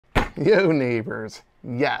Yo neighbors,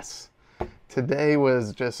 yes, today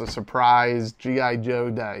was just a surprise G.I. Joe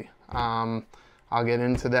day. I'll get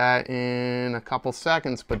into that in a couple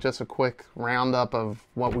seconds, but just a quick roundup of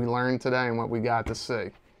what we learned today and what we got to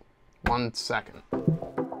see. 1 second.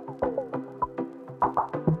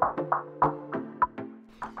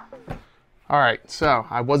 Alright, so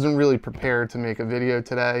I wasn't really prepared to make a video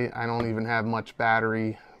today. I don't even have much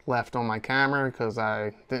battery left on my camera because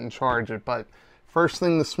I didn't charge it, but first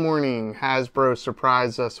thing this morning, Hasbro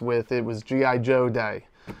surprised us with, it was G.I. Joe Day.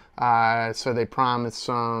 So they promised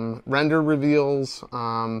some render reveals.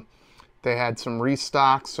 They had some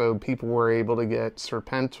restocks, so people were able to get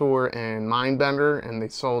Serpentor and Mindbender, and they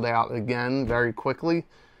sold out again very quickly.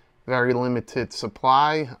 Very limited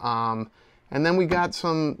supply. And then we got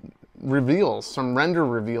some reveals, some render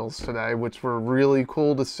reveals today, which were really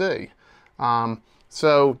cool to see.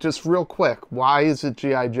 So just real quick, why is it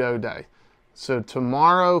G.I. Joe Day? So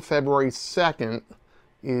tomorrow, February 2nd,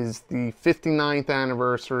 is the 59th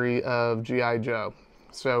anniversary of G.I. Joe.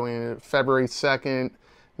 So in February 2nd,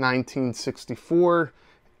 1964,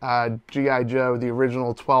 G.I. Joe, the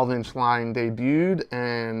original 12-inch line, debuted,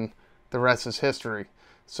 and the rest is history.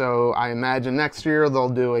 So I imagine next year they'll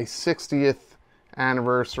do a 60th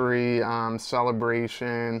anniversary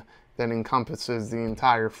celebration that encompasses the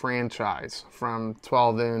entire franchise from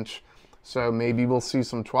 12-inch. So maybe we'll see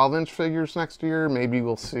some 12-inch figures next year. Maybe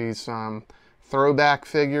we'll see some throwback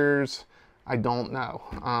figures. I don't know.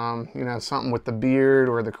 You know, something with the beard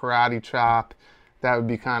or the karate chop. That would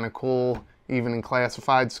be kind of cool, even in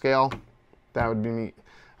classified scale. That would be neat.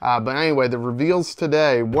 But anyway, the reveals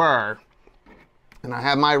today were, and I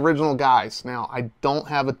have my original guys. Now, I don't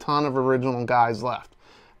have a ton of original guys left,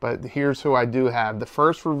 but here's who I do have. The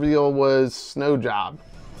first reveal was Snow Job.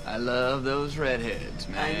 I love those redheads,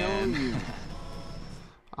 man.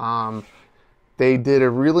 I know you. They did a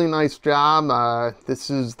really nice job. This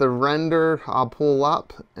is the render I'll pull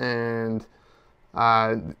up, and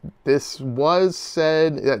this was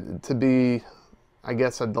said to be, I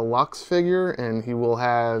guess, a deluxe figure, and he will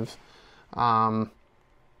have a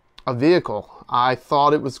vehicle. I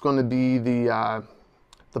thought it was going to be the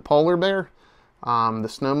polar bear, the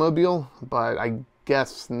snowmobile, but I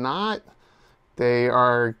guess not. They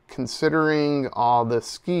are considering all the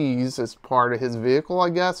skis as part of his vehicle, I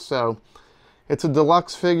guess. So it's a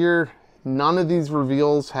deluxe figure. None of these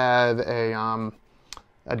reveals have a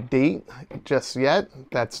date just yet.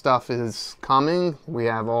 That stuff is coming. We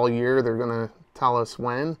have all year. They're going to tell us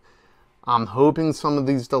when. I'm hoping some of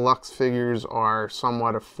these deluxe figures are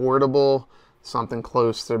somewhat affordable. Something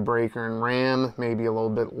close to Breaker and Ram. Maybe a little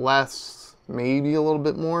bit less. Maybe a little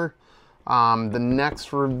bit more. The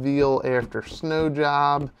next reveal after Snow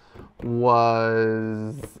Job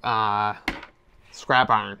was Scrap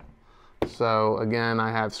Iron. So again,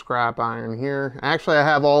 I have Scrap Iron here. Actually, I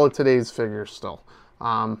have all of today's figures still.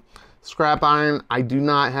 Scrap Iron, I do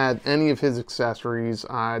not have any of his accessories.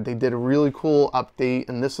 They did a really cool update,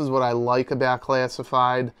 and this is what I like about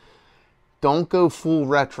Classified. Don't go full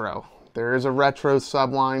retro. There is a retro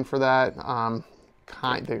subline for that.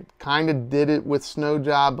 They kind of did it with Snow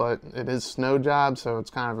Job, but it is Snow Job, so it's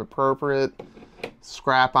kind of appropriate.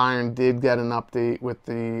 Scrap Iron did get an update with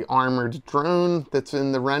the armored drone that's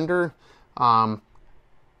in the render, and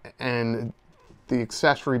the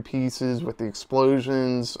accessory pieces with the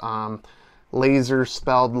explosions, laser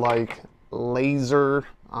spelled like laser,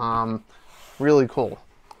 really cool.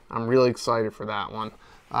 I'm really excited for that one.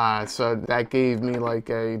 So that gave me like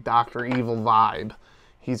a Dr. Evil vibe.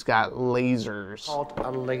 He's got lasers. Called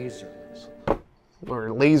a lasers.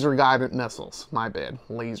 Or laser guided missiles. My bad.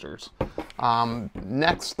 Lasers.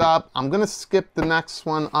 Next up, I'm going to skip the next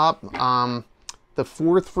one up. The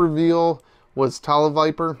fourth reveal was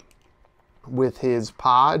Televiper with his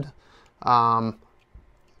pod.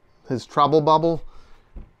 His Trouble Bubble.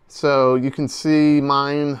 So you can see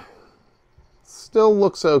mine still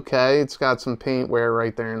looks okay. It's got some paint wear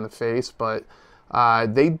right there in the face, but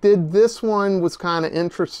they did this one was kind of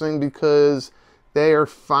interesting because they are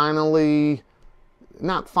finally,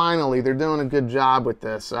 not finally, they're doing a good job with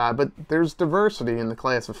this, but there's diversity in the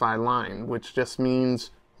Classified line, which just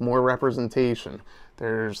means more representation.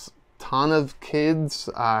 There's a ton of kids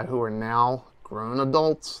who are now grown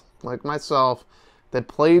adults, like myself, that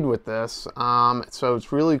played with this, so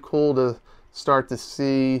it's really cool to start to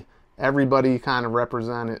see everybody kind of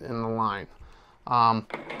represented in the line.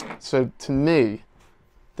 So to me,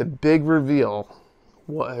 the big reveal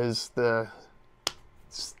was the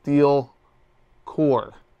Steel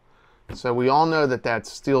Corps. So we all know that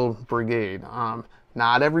that's Steel Brigade.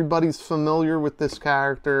 Not everybody's familiar with this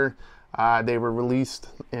character. They were released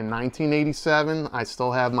in 1987. I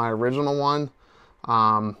still have my original one.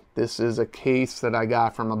 This is a case that I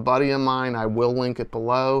got from a buddy of mine. I will link it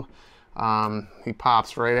below. He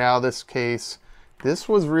pops right out of this case. This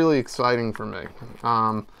was really exciting for me.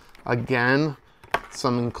 Again,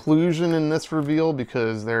 some inclusion in this reveal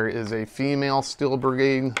because there is a female Steel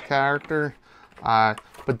Brigade character.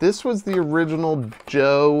 But this was the original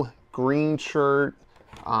Joe green shirt.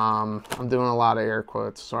 I'm doing a lot of air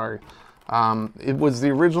quotes, sorry. It was the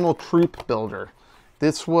original troop builder.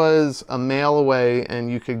 This was a mail away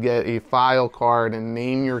and you could get a file card and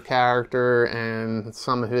name your character and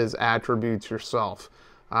some of his attributes yourself.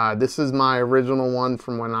 This is my original one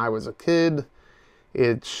from when I was a kid.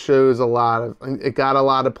 It shows a lot of, it got a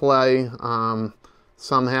lot of play.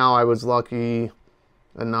 Somehow I was lucky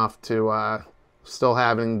enough to still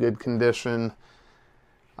have it in good condition.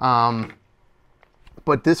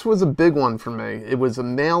 But this was a big one for me. It was a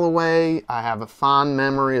mail away. I have a fond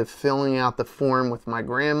memory of filling out the form with my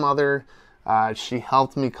grandmother. She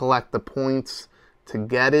helped me collect the points to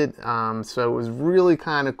get it. So it was really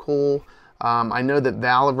kind of cool. I know that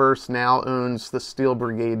Valiverse now owns the Steel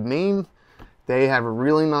Brigade name. They have a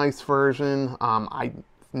really nice version. I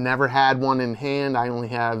never had one in hand. I only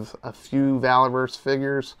have a few Valiverse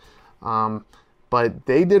figures. But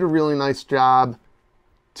they did a really nice job.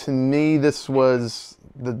 To me, this was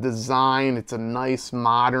the design. It's a nice,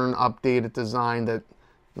 modern, updated design that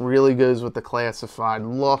really goes with the classified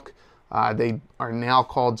look. They are now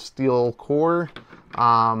called Steel Core.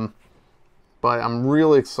 But I'm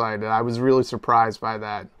really excited. I was really surprised by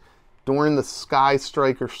that. During the Sky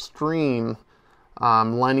Striker stream,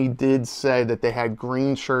 Lenny did say that they had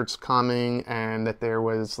green shirts coming and that there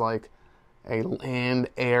was like a land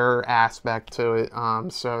air aspect to it.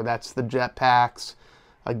 So that's the jetpacks.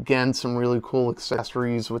 Again, some really cool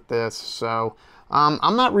accessories with this. So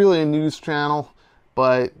I'm not really a news channel,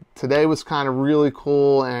 but today was kind of really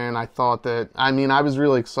cool, and I thought that, I mean, I was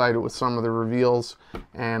really excited with some of the reveals,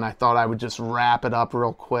 and I thought I would just wrap it up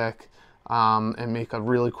real quick and make a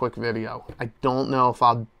really quick video. I don't know if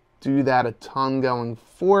I'll do that a ton going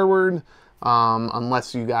forward,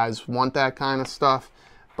 unless you guys want that kind of stuff,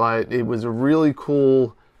 but it was a really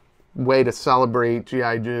cool way to celebrate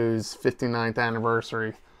G.I. Joe's 59th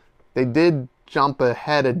anniversary. They did jump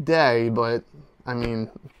ahead a day, but I mean,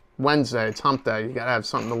 Wednesday, it's hump day. You gotta have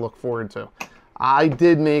something to look forward to. I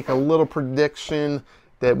did make a little prediction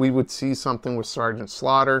that we would see something with Sergeant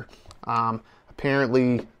Slaughter.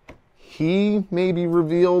 Apparently, he may be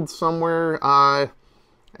revealed somewhere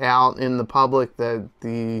out in the public that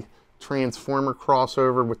the Transformer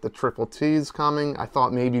crossover with the Triple T is coming. I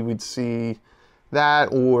thought maybe we'd see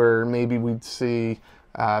that, or maybe we'd see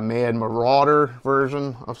Mad Marauder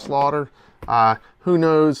version of Slaughter. Who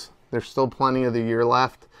knows? There's still plenty of the year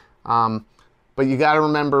left. But you got to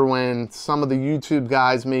remember, when some of the YouTube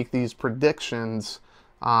guys make these predictions,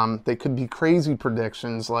 they could be crazy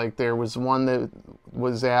predictions. Like there was one that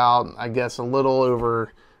was out, I guess, a little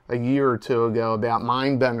over a year or two ago about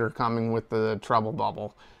Mindbender coming with the Treble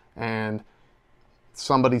Bubble. And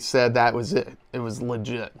somebody said that was it. It was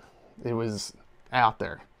legit. It was out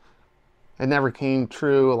there. It never came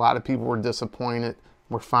true. A lot of people were disappointed.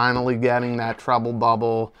 We're finally getting that Treble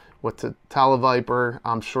Bubble with the Televiper.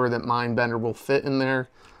 I'm sure that Mindbender will fit in there.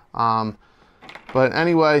 But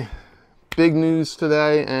anyway, big news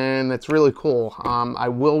today, and it's really cool. I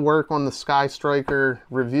will work on the Sky Striker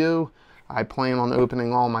review. I plan on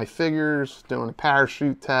opening all my figures, doing a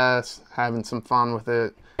parachute test, having some fun with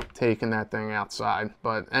it, taking that thing outside.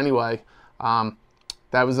 But anyway,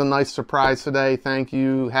 that was a nice surprise today. Thank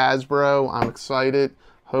you, Hasbro. I'm excited.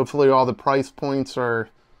 Hopefully all the price points are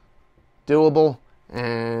doable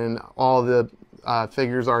and all the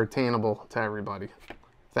figures are attainable to everybody.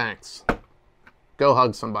 Thanks. Go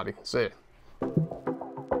hug somebody. See ya.